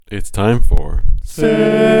It's time for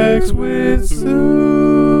Sex with Sue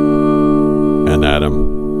and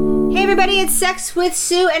Adam. Hey everybody, it's Sex with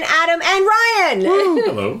Sue and Adam and Ryan.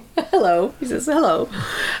 Hello. Hello. He says hello.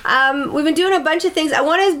 We've been doing a bunch of things. I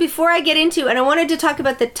wanted to talk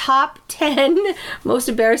about the top 10 most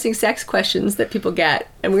embarrassing sex questions that people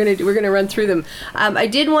get, and we're gonna run through them. I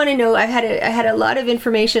did want to know. I had a lot of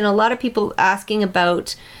information. A lot of people asking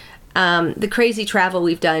about the crazy travel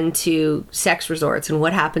we've done to sex resorts and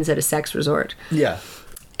what happens at a sex resort. Yeah.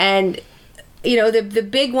 And you know, the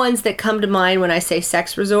big ones that come to mind when I say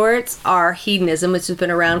sex resorts are hedonism, which has been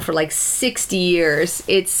around for like 60 years.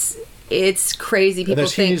 It's crazy. People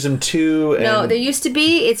there's think hedonism 2 and... No, there used to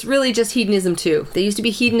be. It's really just hedonism 2. There used to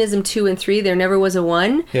be hedonism 2 and 3. There never was a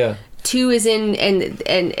 1. Yeah. 2 is in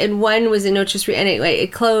and 1 was in Notre Dame. Anyway,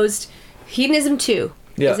 it closed. Hedonism 2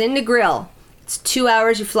 is in the Grill. It's 2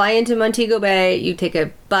 hours. You fly into Montego Bay. You take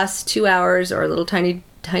a bus 2 hours or a little tiny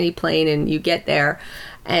plane, and you get there.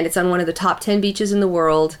 And it's on one of the top 10 beaches in the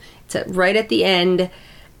world. It's right at the end.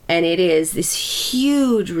 And it is this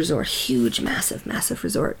huge resort, huge, massive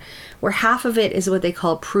resort, where half of it is what they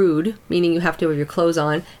call prude, meaning you have to have your clothes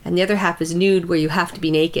on, and the other half is nude, where you have to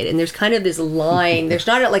be naked. And there's kind of this line. There's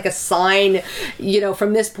not like a sign, you know,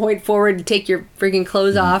 from this point forward to take your freaking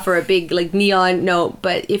clothes off, or a big like neon. No,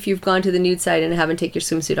 but if you've gone to the nude side and haven't taken your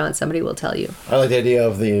swimsuit on, somebody will tell you. I like the idea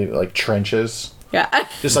of the like trenches. Yeah.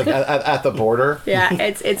 Just like at the border. Yeah,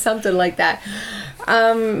 it's something like that.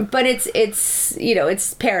 But it's you know,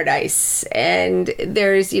 it's paradise, and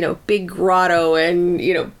there's, you know, big grotto and,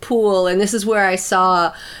 you know, pool, and this is where I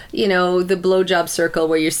saw, you know, the blowjob circle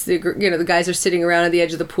where the guys are sitting around at the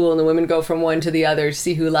edge of the pool and the women go from one to the other to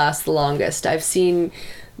see who lasts the longest. I've seen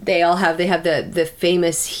they have the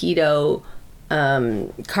famous Hedo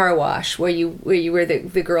car wash where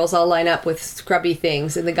the girls all line up with scrubby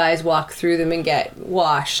things and the guys walk through them and get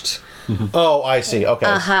washed. Oh, I see. Okay.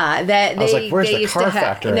 I was like, where's the car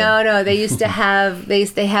factor? No. They used to have they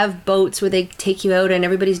have boats where they take you out and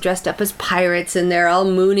everybody's dressed up as pirates and they're all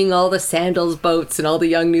mooning all the sandals boats and all the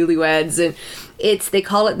young newlyweds, and they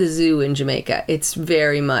call it the zoo in Jamaica. It's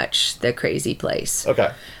very much the crazy place.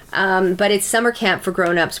 Okay. But it's summer camp for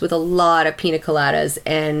grown-ups with a lot of pina coladas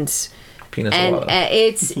and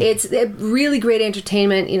it's a really great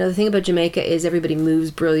entertainment. You know, the thing about Jamaica is everybody moves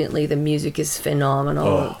brilliantly. The music is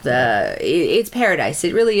phenomenal. It's paradise.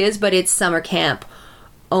 It really is, but it's summer camp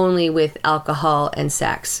only with alcohol and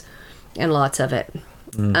sex and lots of it.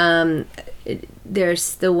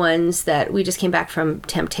 There's the ones that we just came back from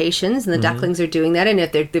Temptations, and the Ducklings are doing that, and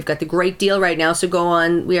if they've got the great deal right now, so go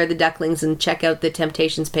on We Are the Ducklings and check out the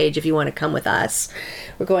Temptations page if you want to come with us.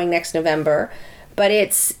 We're going next November. But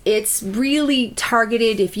it's really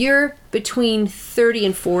targeted if you're between 30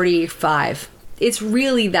 and 45. It's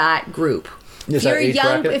really that group. If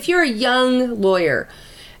you're a young lawyer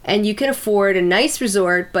and you can afford a nice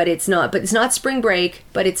resort, but it's not spring break,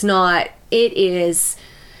 but it is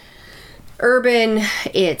urban.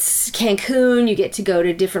 It's Cancun. You get to go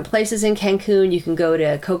to different places in Cancun. You can go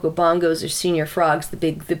to Coco Bongos or Senior Frogs, the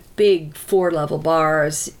big 4-level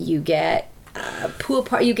bars. You get pool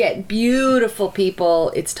party. You get beautiful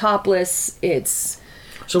people. It's topless.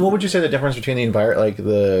 So what would you say the difference between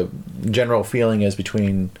the general feeling is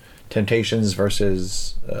between Temptations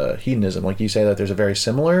versus hedonism? Like, you say that there's a very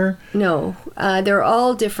similar... No, they're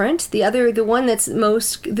all different. The one that's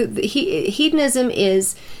most... hedonism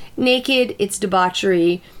is naked. It's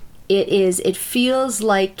debauchery. It feels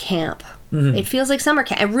like camp. It feels like summer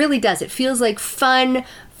camp. It really does. It feels like fun,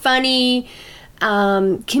 funny...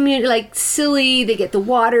 community, like silly. They get the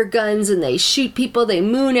water guns and they shoot people. They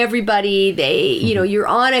moon everybody. You know, you're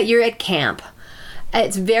at camp.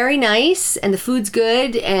 It's very nice, and the food's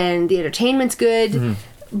good, and the entertainment's good.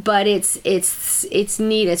 But it's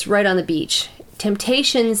neat. It's right on the beach.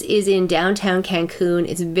 Temptations is in downtown Cancun.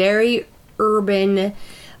 It's very urban.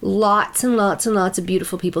 Lots and lots and lots of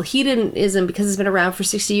beautiful people. Hedonism, because it's been around for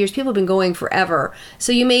 60 years, people have been going forever.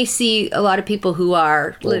 So you may see a lot of people who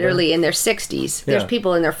are literally in their 60s. There's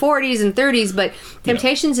people in their 40s and 30s, but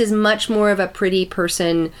Temptations is much more of a pretty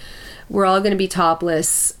person. We're all going to be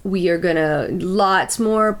topless. We are going to... Lots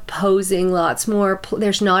more posing, lots more... They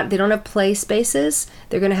don't have play spaces.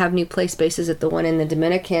 They're going to have new play spaces at the one in the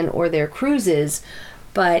Dominican or their cruises.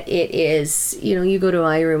 But it is... You know, you go to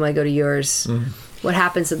my room, I go to yours. What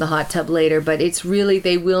happens in the hot tub later, but it's really,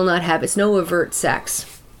 they will not have, it's no overt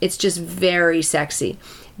sex. It's just very sexy.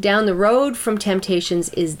 Down the road from Temptations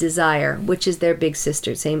is Desire, which is their big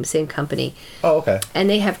sister, same company. Oh, okay. And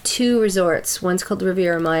they have 2 resorts. One's called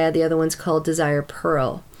Riviera Maya, the other one's called Desire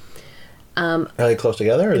Pearl. Are they close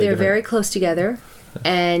together? Or they're very close together.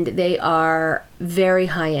 and they are very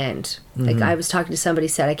high end. Like I was talking to somebody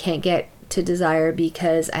said I can't get to Desire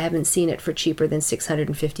because I haven't seen it for cheaper than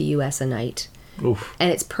 $650 US a night. Oof.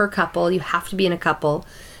 And it's per couple. You have to be in a couple.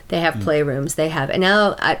 They have playrooms. They have, and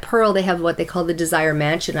now at Pearl they have what they call the Desire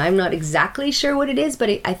Mansion. I'm not exactly sure what it is, but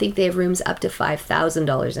I think they have rooms up to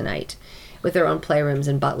 $5,000 a night with their own playrooms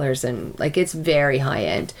and butlers, and like it's very high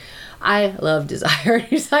end. I love Desire.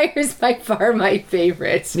 Desire is by far my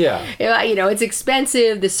favorite. Yeah. You know, it's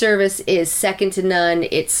expensive. The service is second to none.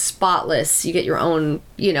 It's spotless. You get your own,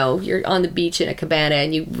 you know, you're on the beach in a cabana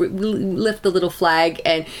and you lift the little flag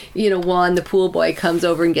and, you know, Juan, the pool boy, comes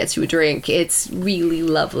over and gets you a drink. It's really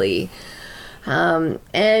lovely. And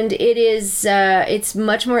it is, it's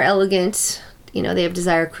much more elegant. You know, they have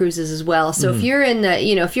Desire cruises as well. So if you're in the,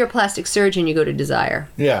 you know, if you're a plastic surgeon, you go to Desire.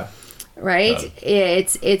 Yeah. Right?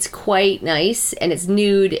 It's quite nice, and it's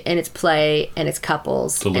nude, and it's play, and it's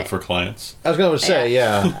couples. To look for clients. I was going to say,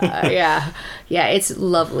 yeah. Yeah, it's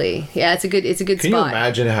lovely. Yeah, it's a good Can spot. you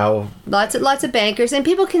imagine how... Lots of bankers, and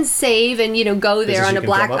people can save and, you know, go there on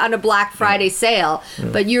a Black Friday sale.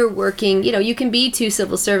 But you're working, you know, you can be two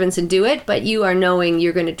civil servants and do it, but you are knowing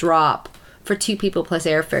you're going to drop, for two people plus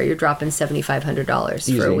airfare, you're dropping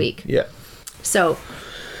 $7,500 for a week. Yeah. So...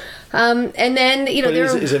 and then, you know,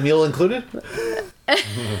 is a meal included?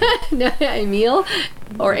 No, a meal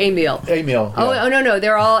or a meal? A meal. Yeah. Oh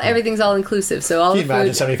no, everything's all inclusive. So all Can you the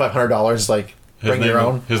imagine food. $7,500 like bring your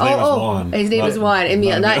own? His name is Juan. His name is Juan. A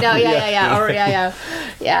meal.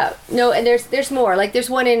 Yeah. No, and there's more. Like there's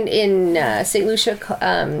one in St.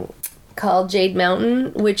 Lucia called Jade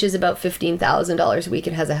Mountain, which is about $15,000 a week.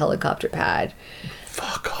 It has a helicopter pad.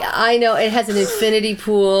 Fuck off. I know, it has an infinity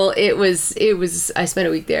pool. It was. I spent a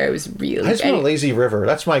week there. It was really. I just want a lazy river.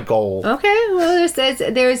 That's my goal. Okay, well,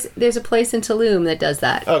 there's a place in Tulum that does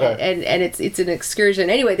that. Okay, and it's an excursion.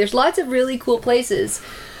 Anyway, there's lots of really cool places,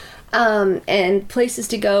 and places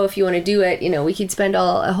to go if you want to do it. You know, we could spend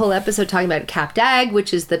a whole episode talking about Cap d'Agde,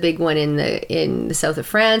 which is the big one in the south of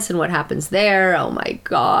France, and what happens there. Oh my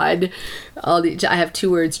God, I have two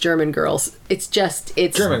words: German girls. It's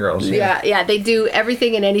German girls. Yeah. They do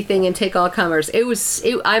everything and anything and take all comers.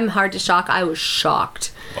 I'm hard to shock. I was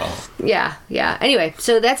shocked. Wow. Yeah. Anyway,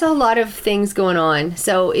 so that's a lot of things going on.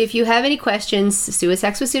 So if you have any questions,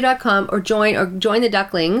 suasexwithsue.com or join the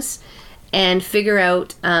Ducklings and figure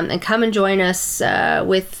out and come and join us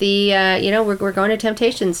with the we're going to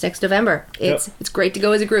Temptations next November. It's great to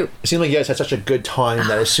go as a group. It seemed like you guys had such a good time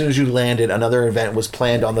that as soon as you landed, another event was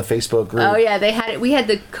planned on the Facebook group. Oh yeah, they had it. We had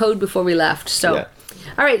the code before we left. So. Yeah.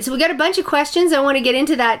 All right, so we got a bunch of questions. I want to get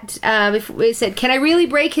into that. Before we said, can I really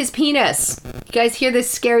break his penis? You guys hear this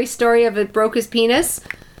scary story of it broke his penis?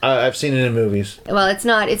 I've seen it in movies. Well, it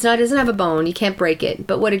doesn't have a bone. You can't break it.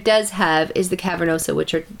 But what it does have is the cavernosa,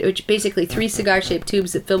 which basically 3 cigar-shaped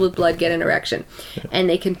tubes that fill with blood get an erection, and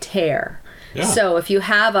they can tear. Yeah. So if you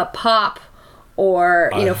have a pop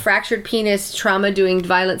or fractured penis, trauma doing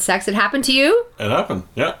violent sex, it happened to you? It happened.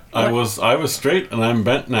 Yeah, I was straight and I'm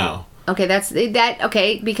bent now. Okay,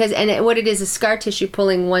 okay, because what it is scar tissue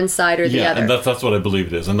pulling one side or the other. Yeah, and that's what I believe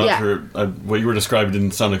it is. I'm not sure what you were describing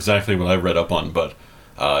didn't sound exactly what I read up on, but.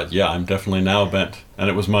 I'm definitely now bent. And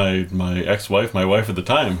it was my ex-wife, my wife at the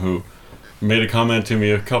time, who made a comment to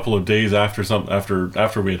me a couple of days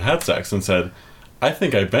after we had sex and said, "I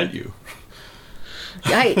think I bent you."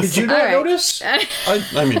 Nice. Did you not notice?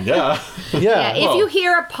 I mean, yeah. Yeah. If you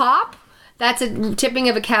hear a pop, that's a tipping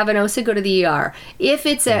of a cavernosa. Go to the ER. If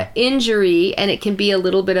it's an injury and it can be a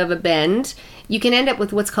little bit of a bend, you can end up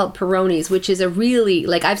with what's called Peyronie's, which is a really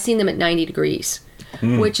I've seen them at 90 degrees.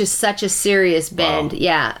 Which is such a serious bend. Wow.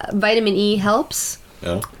 Yeah. Vitamin E helps.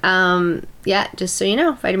 Yeah. Just so you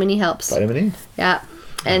know, vitamin E helps. Vitamin E? Yeah.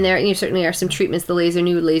 And there certainly are some treatments. The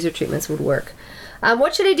new laser treatments would work.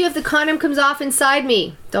 What should I do if the condom comes off inside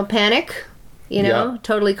me? Don't panic.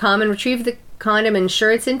 Totally common. Retrieve the condom,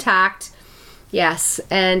 ensure it's intact. Yes.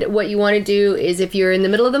 And what you want to do is if you're in the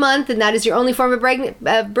middle of the month and that is your only form of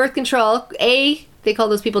birth control, they call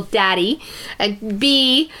those people daddy. And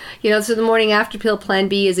B, so the morning after pill, plan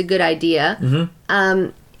B is a good idea.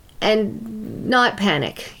 Mm-hmm. And not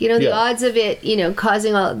panic. The odds of it,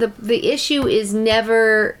 causing all... The issue is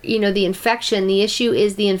never, the infection. The issue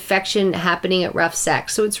is the infection happening at rough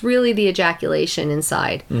sex. So it's really the ejaculation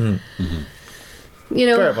inside. Mm-hmm. Mm-hmm.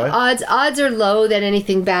 Odds are low that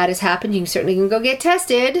anything bad has happened. You certainly can go get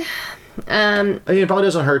tested. It probably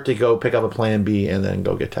doesn't hurt to go pick up a plan B and then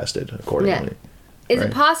go get tested accordingly. Yeah. Is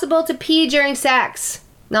it possible to pee during sex?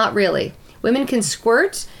 Not really. Women can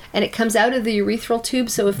squirt, and it comes out of the urethral tube.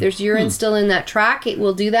 So if there's urine still in that tract, it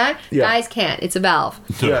will do that. Yeah. Guys can't. It's a valve.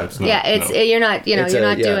 No, Yeah. it's not, Yeah, it's no. you're not It's you're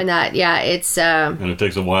not yeah. doing that. Yeah, it's And it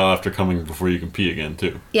takes a while after coming before you can pee again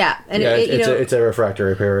too. yeah, and Yeah, you know, it's a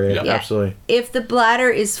refractory period. Yeah. yeah. Absolutely. If the bladder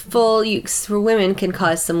is full, for women can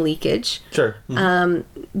cause some leakage. Sure.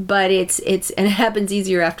 But it's and it happens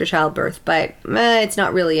easier after childbirth, but it's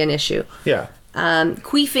not really an issue. Yeah.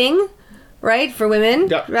 Queefing, right, for women,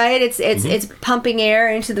 Yeah. right? It's pumping air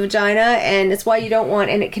into the vagina, and it's why you don't want,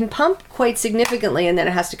 and it can pump quite significantly, and then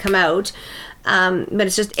it has to come out. But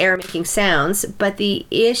it's just air making sounds. But the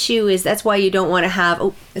issue is that's why you don't want to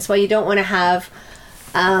have. That's why you don't want to have.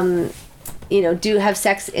 Have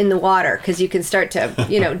sex in the water, because you can start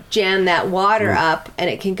to, jam that water up, and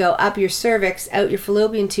it can go up your cervix, out your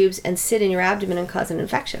fallopian tubes, and sit in your abdomen and cause an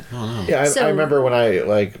infection. Yeah, So- I remember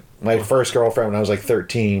when my first girlfriend when I was like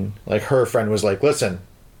 13, like her friend was like, listen,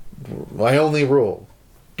 my only rule,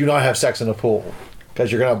 do not have sex in a pool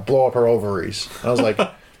because you're going to blow up her ovaries. And I was like,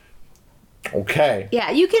 okay.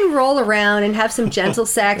 Yeah, you can roll around and have some gentle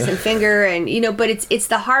sex and finger, and but it's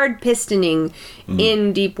the hard pistoning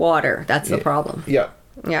in deep water that's the problem. Yeah.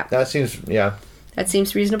 Yeah, That seems, that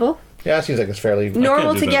seems reasonable. Yeah, it seems like it's fairly...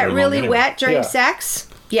 Normal do to that get very long really anyway. wet during Yeah. sex.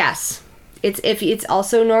 Yes. It's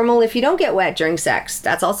also normal if you don't get wet during sex.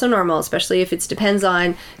 That's also normal, especially if it depends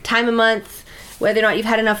on time of month, whether or not you've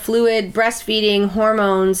had enough fluid, breastfeeding,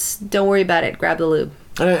 hormones. Don't worry about it. Grab the lube.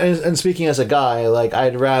 And speaking as a guy, like,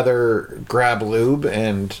 I'd rather grab lube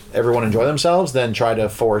and everyone enjoy themselves than try to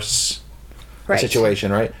force a Right.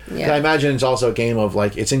 situation, right? Yeah. I imagine it's also a game of,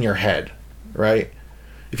 like, it's in your head, right?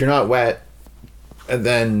 If you're not wet, and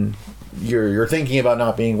then you're thinking about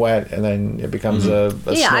not being wet, and then it becomes a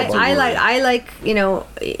Yeah, snowball. I like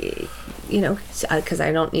because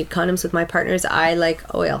I don't need condoms with my partners. I like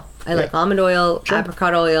oil. I like almond oil, Sure.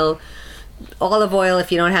 apricot oil, olive oil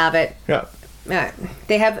if you don't have it. Yeah.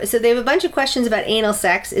 They have a bunch of questions about anal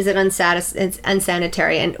sex. Is it it's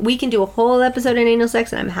unsanitary? And we can do a whole episode on anal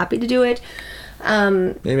sex, and I'm happy to do it.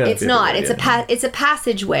 Maybe that'd It's be a not. good It's idea. it's a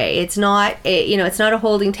passageway. It's not. It's not a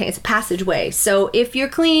holding tank. It's a passageway. So if you're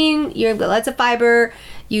clean, you have got lots of fiber.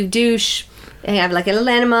 You douche. I have like a little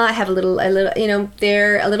enema. I have a little, a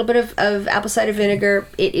little bit of apple cider vinegar.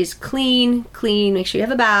 It is clean. Make sure you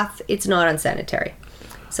have a bath. It's not unsanitary.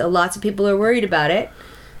 So lots of people are worried about it,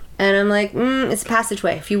 and I'm like, it's a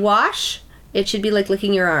passageway. If you wash, it should be like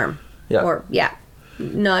licking your arm. Yeah. Or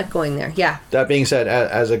not going there. Yeah. That being said,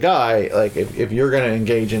 as a guy, like, if you're going to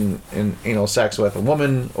engage in anal sex with a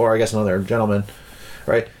woman, or I guess another gentleman,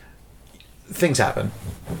 right, things happen.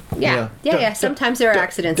 Yeah. You know, Yeah. Sometimes there are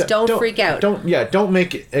accidents. Don't freak out. Don't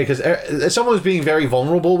make it, because if someone is being very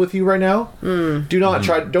vulnerable with you right now, do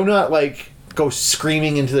not like go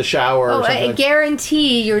screaming into the shower or something. I like-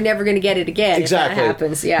 guarantee you're never going to get it again exactly. if that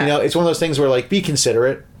happens. Yeah. It's one of those things where, like, be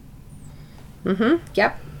considerate.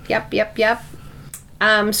 Yep.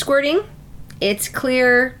 Squirting. It's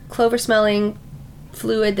clear, clover-smelling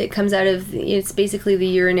fluid that comes out of. It's basically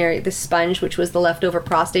the sponge, which was the leftover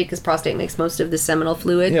prostate, because prostate makes most of the seminal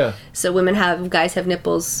fluid. Yeah. So guys have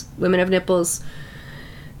nipples. Women have nipples.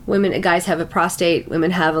 Guys have a prostate.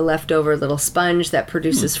 Women have a leftover little sponge that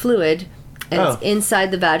produces fluid. And it's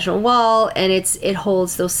inside the vaginal wall, and it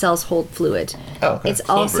holds, those cells hold fluid. Oh, okay. It's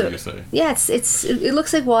Clover, also you say. yeah, it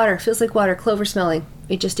looks like water, feels like water, clover smelling.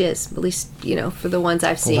 It just is, at least for the ones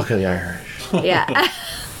I've seen. Look at the Irish. Yeah.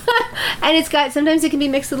 And sometimes it can be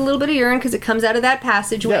mixed with a little bit of urine because it comes out of that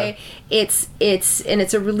passageway. Yeah.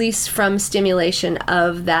 It's a release from stimulation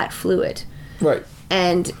of that fluid. Right.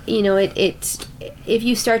 And if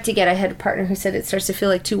you start to get, I had a partner who said it starts to feel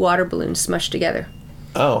like two water balloons smushed together.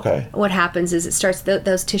 Oh, okay. What happens is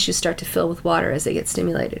those tissues start to fill with water as they get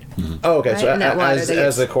stimulated. Oh, okay. Right, So and that water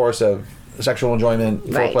as the course of sexual enjoyment,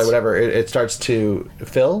 Right. foreplay, whatever, it starts to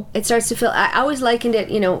fill. It starts to feel. I always likened it,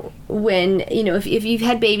 when if you've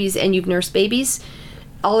had babies and you've nursed babies,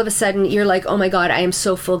 all of a sudden you're like, oh my god, I am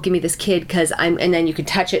so full. Give me this kid, and then you can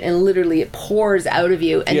touch it and literally it pours out of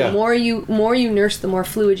you. And Yeah. the more you nurse, the more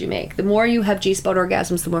fluid you make. The more you have G-spot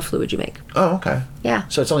orgasms, the more fluid you make. Oh, okay. Yeah,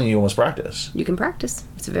 So it's something you almost practice. you can practice.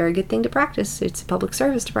 It's a very good thing to practice. It's a public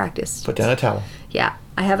service to practice. Put down a towel. Yeah,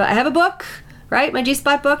 I have a book, right? My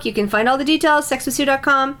G-spot book. You can find all the details,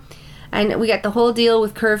 sexwithsue.com. And we got the whole deal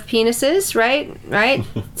with curved penises, right?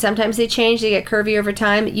 Sometimes they change, they get curvy over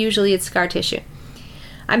time. Usually it's scar tissue.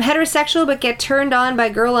 I'm heterosexual but get turned on by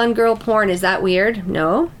girl-on-girl porn. Is that weird?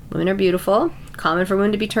 No. Women are beautiful. Common for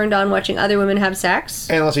women to be turned on watching other women have sex.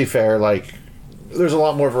 And let's be fair, like, there's a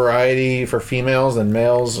lot more variety for females than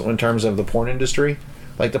males in terms of the porn industry.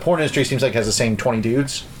 Like, the porn industry seems like it has the same 20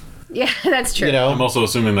 dudes. Yeah, that's true. You know? I'm also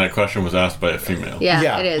assuming that question was asked by a female. Yeah,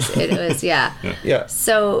 Yeah. it is. It was, yeah. Yeah.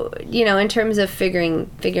 So, in terms of figuring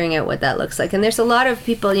out what that looks like, and there's a lot of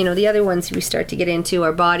people, the other ones we start to get into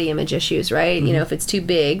are body image issues, right? If it's too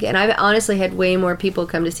big, and I've honestly had way more people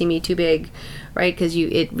come to see me too big, right? Because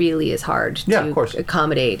it really is hard Yeah, to of course.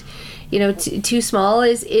 accommodate. Too small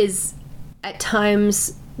is at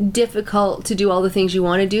times difficult to do all the things you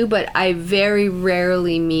want to do, but I very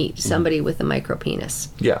rarely meet somebody with a micro penis.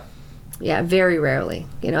 Yeah. Yeah, very rarely.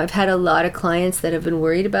 I've had a lot of clients that have been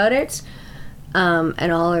worried about it,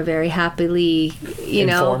 and all are very happily,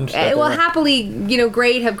 Informed that they're- happily,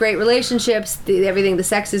 great, have great relationships, everything, the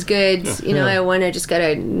sex is good. I just got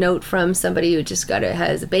a note from somebody who just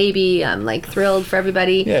has a baby. I'm like thrilled for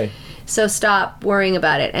everybody. Yay. So stop worrying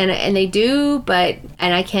about it. And they do,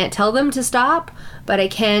 and I can't tell them to stop, but I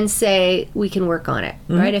can say we can work on it,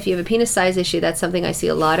 right? If you have a penis size issue, that's something I see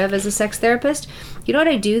a lot of as a sex therapist. You know what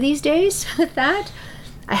I do these days with that?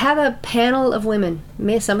 I have a panel of women.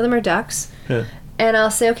 Some of them are ducks. Yeah. And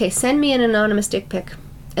I'll say, okay, send me an anonymous dick pic.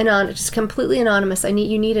 Just completely anonymous.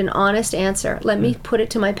 You need an honest answer. Let me put it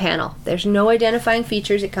to my panel. There's no identifying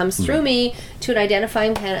features. It comes through me to an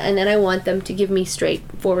identifying panel, and then I want them to give me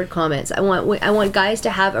straightforward comments. I want guys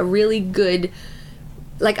to have a really good,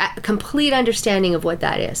 a complete understanding of what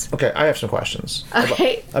that is. Okay, I have some questions.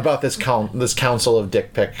 Okay. About this council of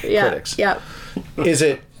dick pic critics. Yeah. Is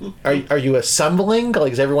it? Are you assembling?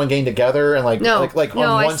 Is everyone getting together and No.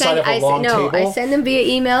 on one side of a long table? I send them via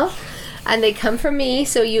email, and they come from me.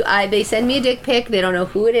 So they send me a dick pic. They don't know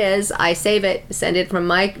who it is. I save it, send it from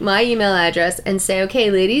my email address, and say, okay,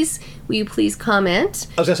 ladies, will you please comment?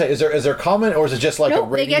 I was gonna say, is there comment, or is it just a No,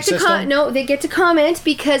 rating they get to system? they get to comment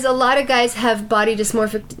because a lot of guys have body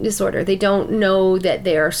dysmorphic disorder. They don't know that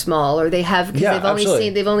they are small, or they have because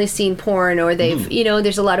they've only seen porn, or they've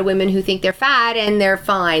there's a lot of women who think they're fat and they're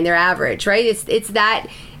fine, they're average, right? It's that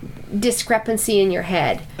discrepancy in your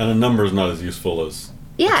head. And a number is not as useful as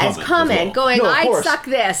as comment going, No, of I'd course. suck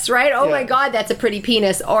this, right? Oh Yeah. my God, that's a pretty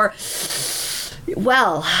penis. Or,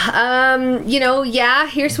 well,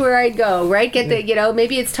 here's where I'd go, right? Get the,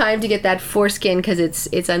 maybe it's time to get that foreskin because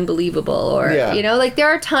it's unbelievable. Or, there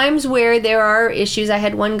are times where there are issues. I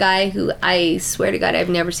had one guy who, I swear to God, I've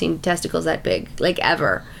never seen testicles that big,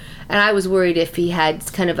 ever. And I was worried if he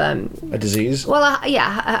had kind of a disease. Well, a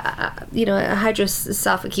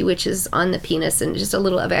hydroesophagus, which is on the penis, and just a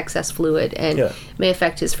little of excess fluid, and may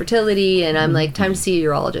affect his fertility. And I'm like, time to see a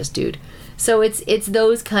urologist, dude. So it's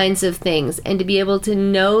those kinds of things, and to be able to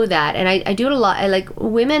know that, and I do it a lot. I like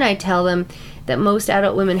women. I tell them that most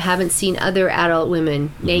adult women haven't seen other adult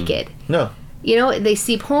women naked. No. They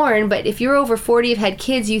see porn, but if you're over 40, you've had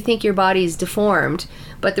kids, you think your body's deformed.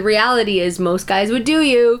 But the reality is most guys would do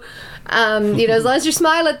you. As long as you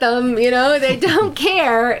smile at them, they don't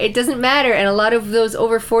care. It doesn't matter. And a lot of those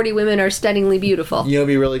over 40 women are stunningly beautiful. It'd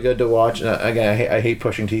be really good to watch. Again, I hate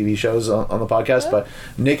pushing TV shows on the podcast, but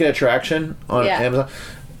Naked Attraction on Amazon,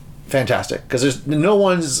 fantastic. Because there's no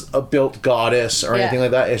one's a built goddess or anything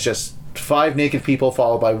like that. It's just 5 naked people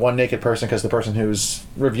followed by 1 naked person, because the person who's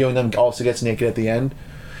reviewing them also gets naked at the end.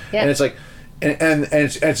 Yeah. And it's and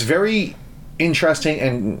it's very interesting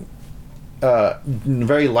and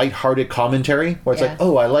very lighthearted commentary where it's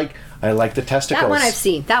I like the testicles. That one I've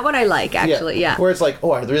seen. That one I like, actually. Yeah. Where it's I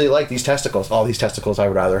really like these testicles. All these testicles, I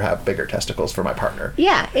would rather have bigger testicles for my partner.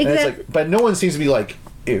 Yeah, exactly. And it's but no one seems to be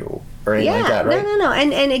ew or anything like that, right? No.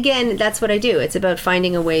 And again, that's what I do. It's about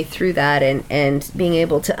finding a way through that and being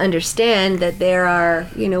able to understand that there are,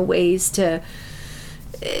 ways to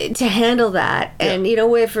handle that. And,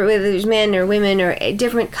 whether there's men or women or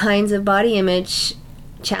different kinds of body image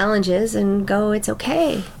challenges, and go, it's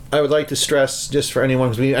okay. I would like to stress, just for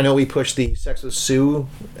anyone, because I know we pushed the Sex with Sue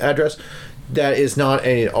address, that is not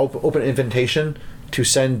an open invitation to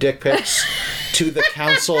send dick pics to the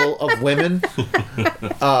Council of Women.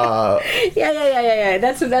 Yeah.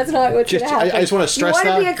 That's not what's going to happen. I just want to stress that.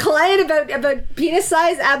 You want to be a client about penis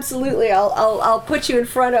size? Absolutely. I'll put you in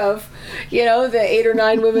front of, the 8 or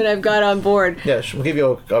 9 women I've got on board. Yes, we'll give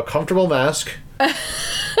you a comfortable mask.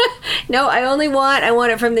 No, I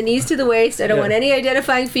want it from the knees to the waist. I don't want any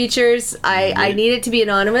identifying features. I need it to be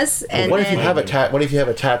anonymous. And what if you have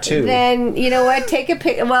a tattoo? Then you know what? Take a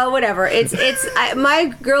pic. Well, whatever.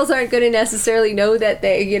 My girls aren't going to necessarily know that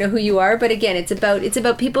they who you are. But again, it's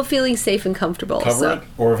about people feeling safe and comfortable. Cover it,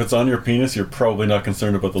 or if it's on your penis, you're probably not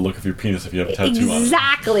concerned about the look of your penis if you have a tattoo on it.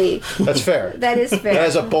 Exactly. That's fair. That is fair. That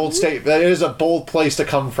is a bold statement. That is a bold place to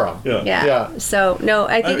come from. Yeah. So no,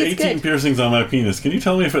 I think I have it's 18 good. piercings on my penis. Can you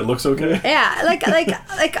tell me if it looks okay? okay. Yeah, like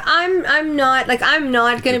I'm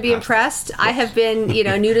not going to be impressed. I have been,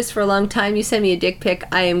 nudist for a long time. You send me a dick pic,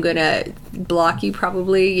 I am going to block you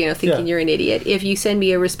probably, thinking you're an idiot. If you send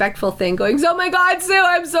me a respectful thing going, oh my God, Sue,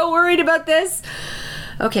 I'm so worried about this.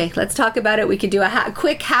 Okay, let's talk about it. We could do a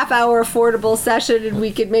quick half-hour affordable session, and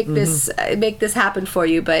we could make this happen for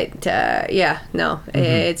you. But everybody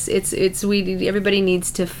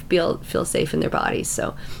needs to feel safe in their bodies.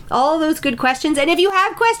 So all those good questions, and if you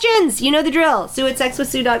have questions, you know the drill.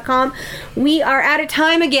 Sue@sexwithsue.com. We are out of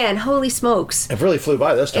time again. Holy smokes! It really flew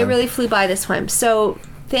by this time. So.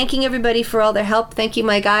 Thanking everybody for all their help. Thank you,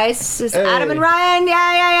 my guys. This is Adam and Ryan.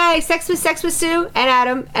 Yeah. Sex with Sue and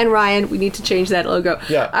Adam and Ryan. We need to change that logo.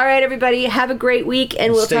 Yeah. All right, everybody. Have a great week,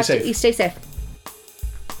 and we'll talk to you. Stay safe.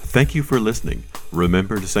 Thank you for listening.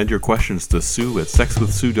 Remember to send your questions to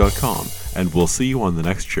Sue@sexwithsue.com, and we'll see you on the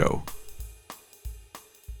next show.